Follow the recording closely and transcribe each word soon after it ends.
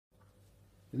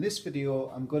In this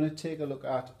video I'm going to take a look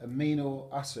at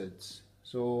amino acids.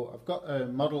 So I've got a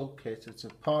model kit. It's a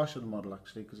partial model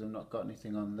actually because I've not got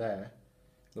anything on there.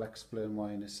 I'll explain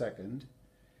why in a second.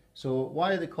 So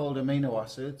why are they called amino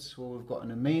acids? Well, we've got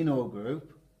an amino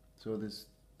group, so there's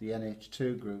the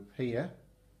NH2 group here,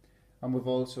 and we've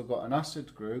also got an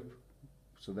acid group,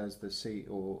 so there's the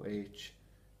COOH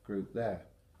group there.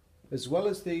 As well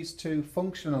as these two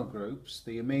functional groups,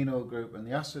 the amino group and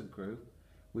the acid group,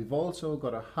 we've also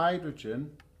got a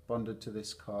hydrogen bonded to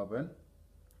this carbon,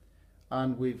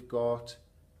 and we've got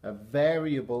a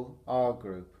variable R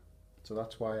group, so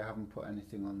that's why I haven't put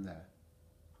anything on there.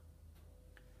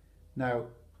 Now,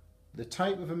 the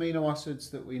type of amino acids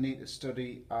that we need to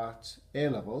study at A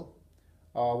level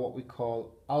are what we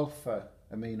call alpha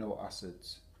amino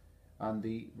acids, and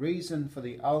the reason for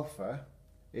the alpha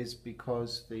is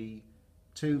because the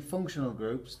two functional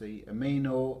groups, the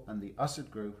amino and the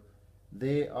acid group,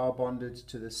 they are bonded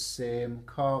to the same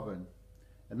carbon,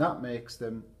 and that makes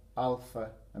them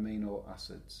alpha amino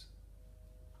acids.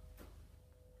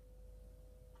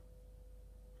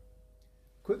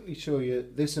 Quickly show you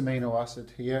this amino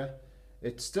acid here.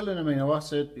 It's still an amino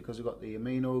acid because we've got the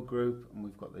amino group and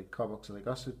we've got the carboxylic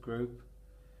acid group,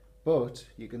 but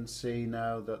you can see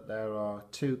now that there are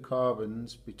two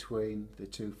carbons between the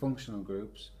two functional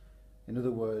groups. In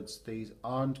other words, these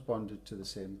aren't bonded to the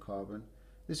same carbon.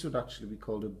 This would actually be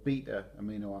called a beta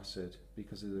amino acid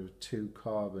because there are two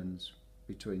carbons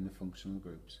between the functional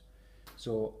groups.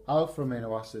 So alpha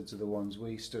amino acids are the ones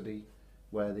we study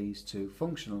where these two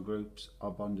functional groups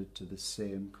are bonded to the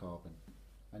same carbon.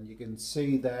 And you can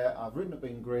see there, I've written up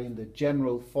in green the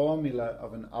general formula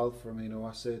of an alpha amino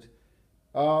acid: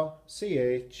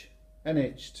 RCH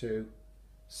NH2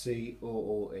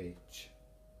 COOH.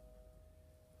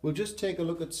 We'll just take a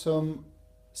look at some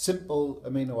simple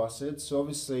amino acids. So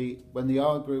obviously when the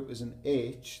R group is an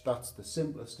H, that's the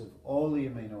simplest of all the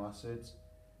amino acids,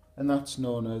 and that's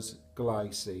known as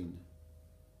glycine.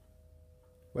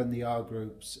 When the R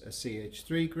group's a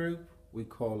CH3 group, we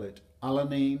call it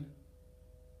alanine.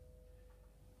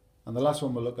 And the last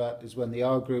one we'll look at is when the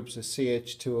R group's a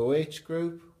CH2OH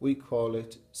group, we call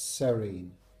it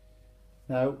serine.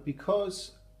 Now,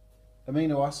 because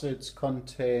amino acids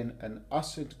contain an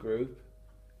acid group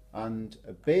and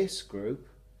a base group,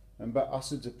 and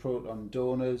acids are proton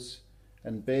donors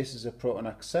and bases are proton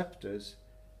acceptors,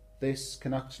 this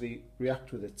can actually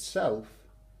react with itself,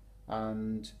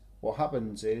 and what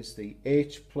happens is the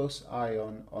H plus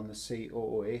ion on the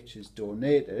COOH is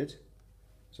donated,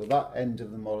 so that end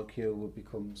of the molecule would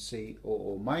become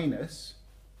COO minus,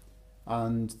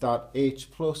 and that H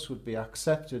plus would be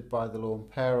accepted by the lone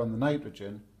pair on the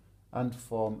nitrogen and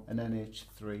form an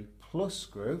NH3 plus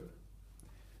group.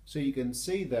 So you can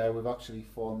see there we've actually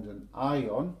formed an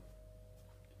ion,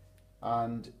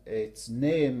 and its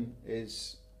name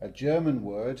is a German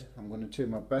word. I'm going to do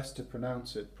my best to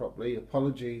pronounce it properly.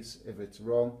 Apologies if it's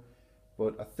wrong,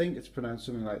 but I think it's pronounced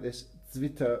something like this: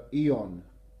 zwitterion.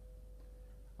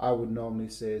 I would normally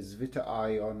say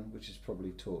zwitterion, which is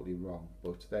probably totally wrong,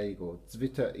 but there you go,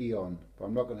 zwitterion. But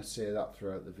I'm not going to say that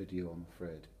throughout the video, I'm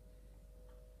afraid.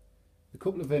 A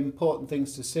couple of important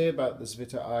things to say about the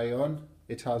zwitterion: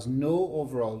 it has no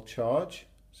overall charge,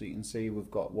 so you can see we've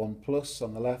got 1 plus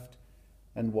on the left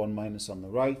and 1 minus on the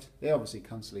right. They obviously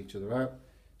cancel each other out,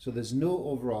 so there's no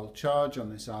overall charge on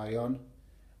this ion.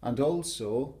 And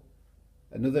also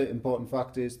another important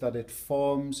fact is that it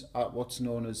forms at what's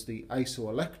known as the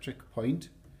isoelectric point,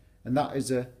 and that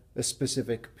is a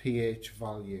specific pH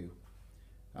value.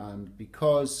 And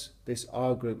because this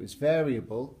R group is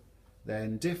variable,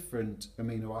 then different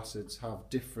amino acids have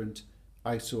different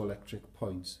isoelectric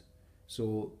points.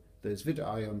 So the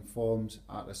zwitterion forms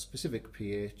at a specific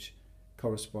pH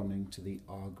corresponding to the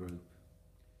R group.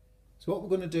 So what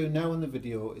we're going to do now in the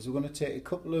video is we're going to take a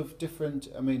couple of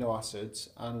different amino acids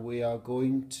and we are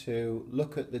going to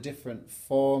look at the different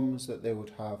forms that they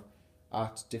would have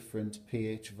at different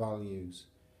pH values.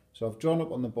 So I've drawn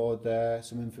up on the board there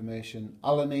some information.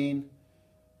 Alanine,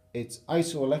 its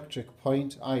isoelectric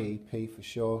point, IEP for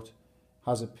short,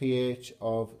 has a pH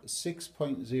of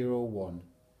 6.01.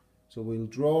 So we'll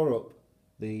draw up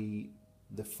the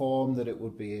form that it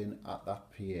would be in at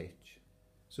that pH.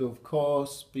 So of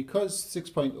course, because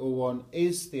 6.01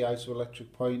 is the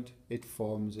isoelectric point, it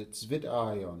forms its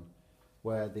zwitterion,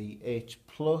 where the H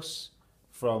plus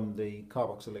from the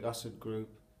carboxylic acid group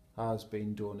has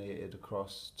been donated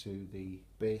across to the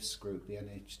base group, the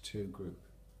NH2 group.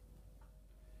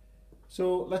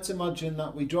 So let's imagine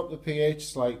that we drop the pH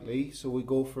slightly, so we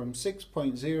go from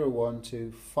 6.01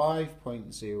 to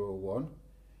 5.01.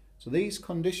 So these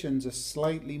conditions are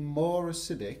slightly more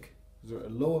acidic they're at a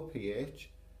lower pH,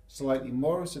 slightly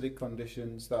more acidic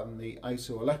conditions than the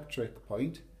isoelectric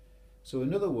point. So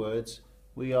in other words,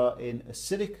 we are in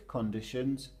acidic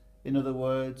conditions. In other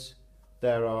words,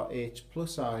 there are H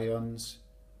plus ions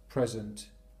present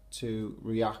to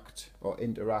react or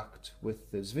interact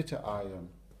with the zwitterion.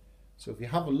 So if you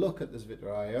have a look at the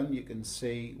zwitterion, you can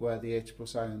see where the H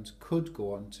plus ions could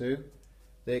go on to.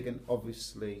 They can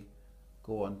obviously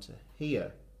go on to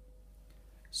here.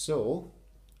 So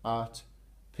at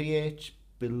pH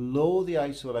below the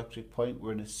isoelectric point,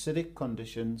 we're in acidic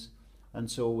conditions, and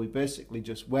so we basically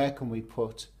just, where can we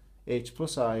put H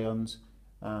plus ions,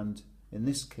 and in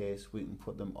this case we can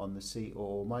put them on the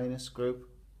COO minus group.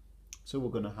 So we're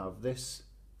going to have this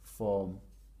form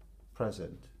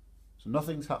present. So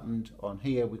nothing's happened on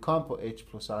here. We can't put H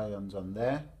plus ions on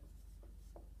there,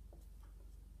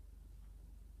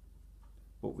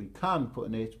 but we can put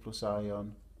an H plus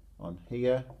ion on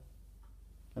here,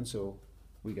 and so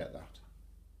we get that.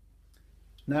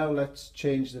 Now let's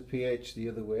change the pH the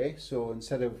other way. So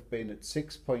instead of being at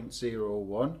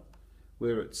 6.01,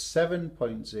 we're at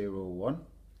 7.01.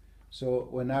 So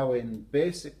we're now in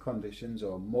basic conditions,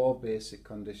 or more basic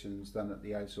conditions than at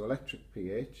the isoelectric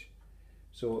pH.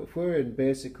 So if we're in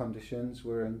basic conditions,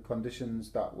 we're in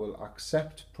conditions that will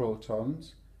accept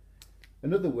protons.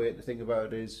 Another way to think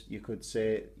about it is, you could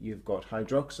say you've got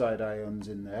hydroxide ions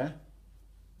in there.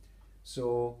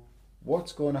 So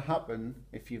what's going to happen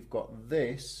if you've got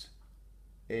this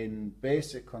in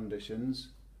basic conditions?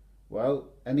 Well,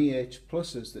 any H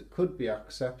pluses that could be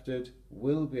accepted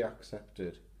will be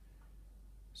accepted.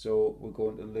 So we're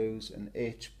going to lose an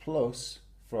H plus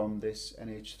from this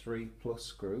NH3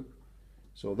 plus group.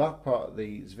 So that part of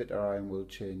the zwitterion will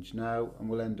change now, and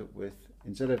we'll end up with,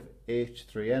 instead of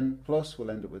H3N plus,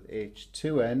 we'll end up with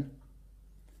H2N,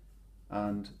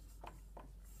 and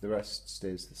the rest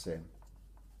stays the same.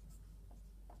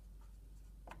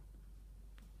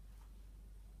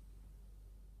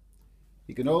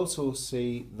 You can also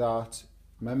see that,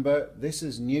 remember, this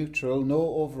is neutral, no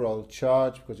overall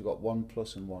charge, because you've got 1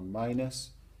 plus and 1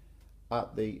 minus.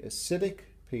 At the acidic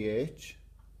pH,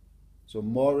 so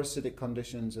more acidic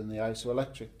conditions in the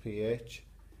isoelectric pH,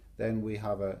 then we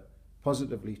have a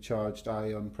positively charged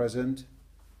ion present,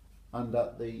 and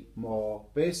at the more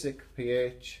basic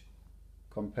pH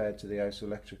compared to the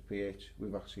isoelectric pH,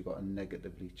 we've actually got a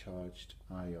negatively charged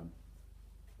ion.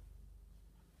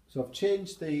 So I've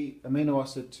changed the amino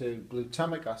acid to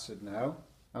glutamic acid now,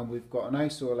 and we've got an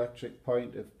isoelectric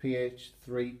point of pH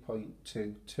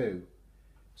 3.22.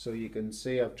 So you can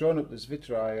see I've drawn up the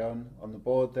zwitterion on the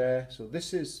board there. So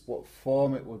this is what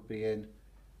form it would be in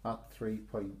at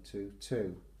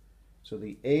 3.22. So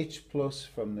the H plus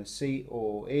from the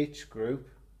COOH group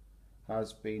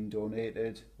has been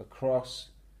donated across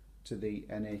to the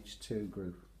NH2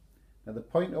 group. Now the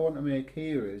point I want to make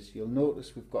here is, you'll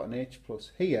notice we've got an H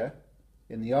plus here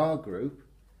in the R group.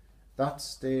 That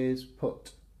stays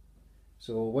put.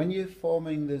 So when you're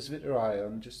forming the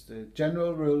zwitterion, just a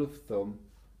general rule of thumb,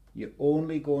 you're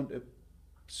only going to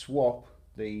swap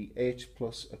the H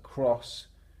plus across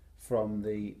from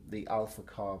the alpha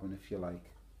carbon, if you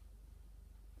like.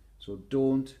 So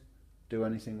don't do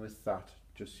anything with that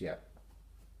just yet.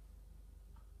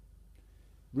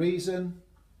 Reason,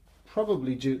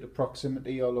 probably due to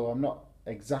proximity, although I'm not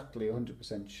exactly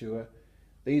 100% sure.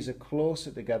 These are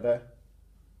closer together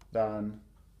than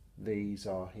these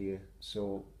are here,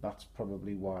 so that's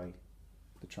probably why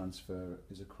the transfer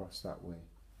is across that way.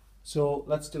 So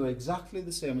let's do exactly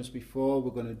the same as before. We're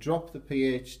going to drop the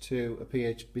pH to a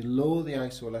pH below the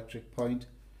isoelectric point.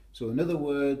 So in other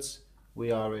words,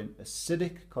 we are in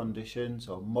acidic conditions,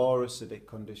 or more acidic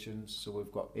conditions. So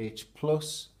we've got H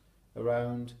plus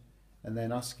around, and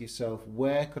then ask yourself,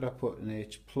 where could I put an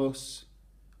H plus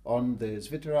on the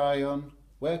zwitterion?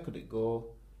 Where could it go?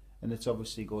 And it's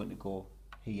obviously going to go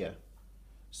here.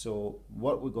 So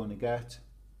what we're going to get,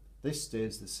 this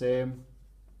stays the same.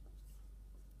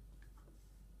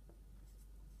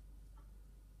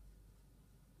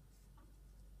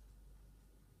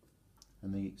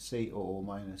 And the COO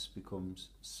minus becomes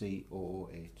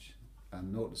COOH.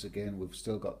 And notice again,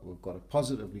 we've got a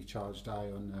positively charged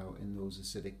ion now in those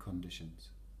acidic conditions.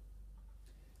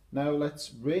 Now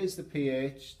let's raise the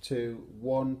pH to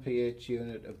 1 pH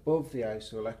unit above the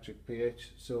isoelectric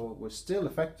pH. So we're still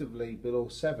effectively below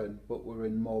 7, but we're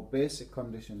in more basic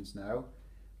conditions now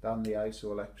than the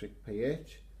isoelectric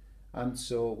pH. And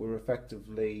so we're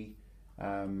effectively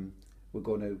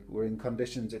we're in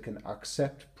conditions that can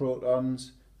accept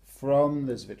protons from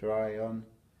the zwitterion.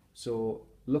 So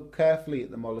look carefully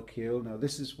at the molecule. Now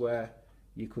this is where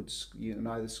you can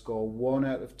either score 1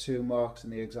 out of 2 marks in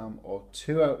the exam or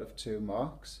 2 out of 2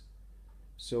 marks.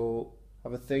 So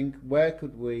have a think, where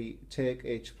could we take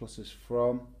H pluses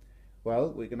from?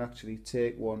 Well, we can actually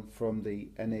take one from the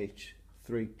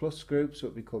NH3 plus group, so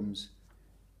it becomes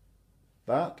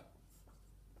that.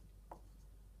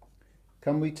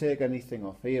 Can we take anything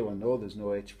off here? Well, no, there's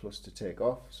no H plus to take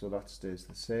off, so that stays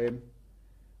the same.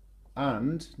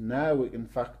 And now we can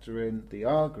factor in the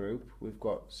R group. We've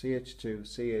got CH2,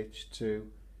 CH2,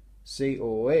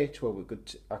 COOH. Well, we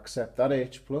could accept that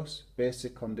H plus.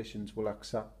 Basic conditions will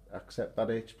accept that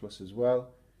H plus as well.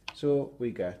 So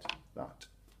we get that.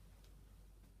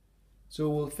 So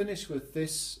we'll finish with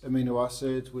this amino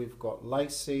acid. We've got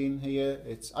lysine here.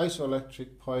 Its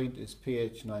isoelectric point is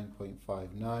pH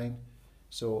 9.59.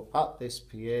 So at this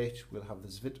pH we'll have the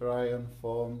zwitterion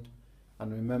formed.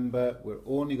 And remember, we're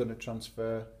only going to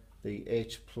transfer the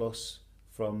H plus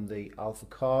from the alpha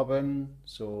carbon,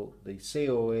 so the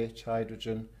COH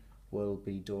hydrogen will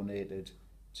be donated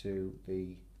to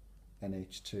the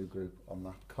NH2 group on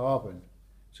that carbon.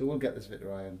 So we'll get the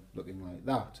zwitterion looking like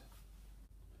that.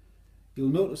 You'll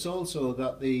notice also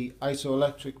that the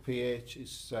isoelectric pH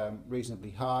is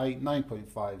reasonably high,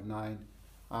 9.59,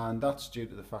 and that's due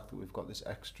to the fact that we've got this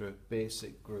extra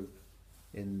basic group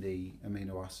in the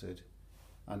amino acid.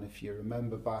 And if you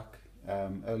remember back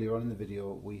earlier on in the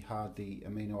video, we had the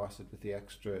amino acid with the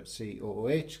extra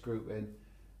COOH group in.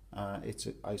 Its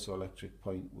isoelectric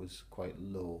point was quite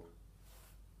low.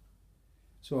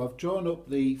 So I've drawn up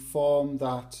the form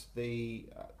that the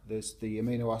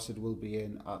amino acid will be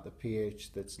in at the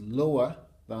pH that's lower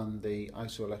than the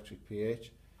isoelectric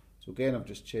pH. So again, I've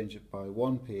just changed it by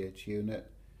 1 pH unit.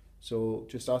 So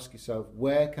just ask yourself,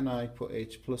 where can I put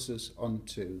H pluses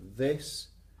onto this?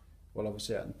 Well,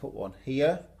 obviously I can put one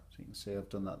here, so you can see I've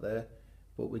done that there,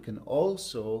 but we can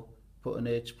also put an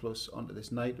H plus onto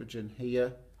this nitrogen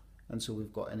here, and so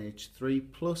we've got an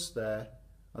H3 plus there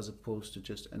as opposed to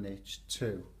just an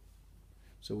H2.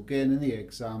 So again, in the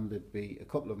exam there'd be a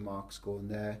couple of marks going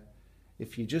there.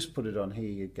 If you just put it on here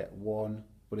you'd get 1,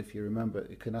 but if you remember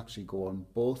it can actually go on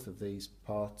both of these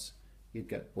parts, you'd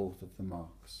get both of the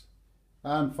marks.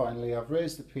 And finally, I've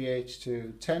raised the pH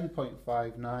to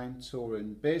 10.59, so we're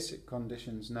in basic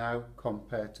conditions now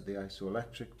compared to the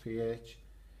isoelectric pH.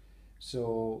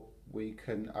 So we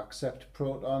can accept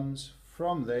protons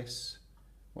from this.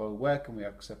 Well, where can we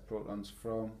accept protons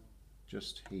from?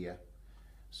 Just here.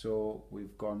 So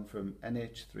we've gone from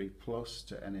NH3 plus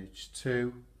to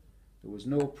NH2. There was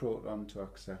no proton to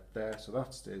accept there, so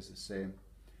that stays the same.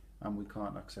 And we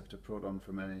can't accept a proton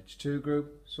from NH2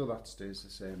 group, so that stays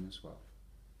the same as well.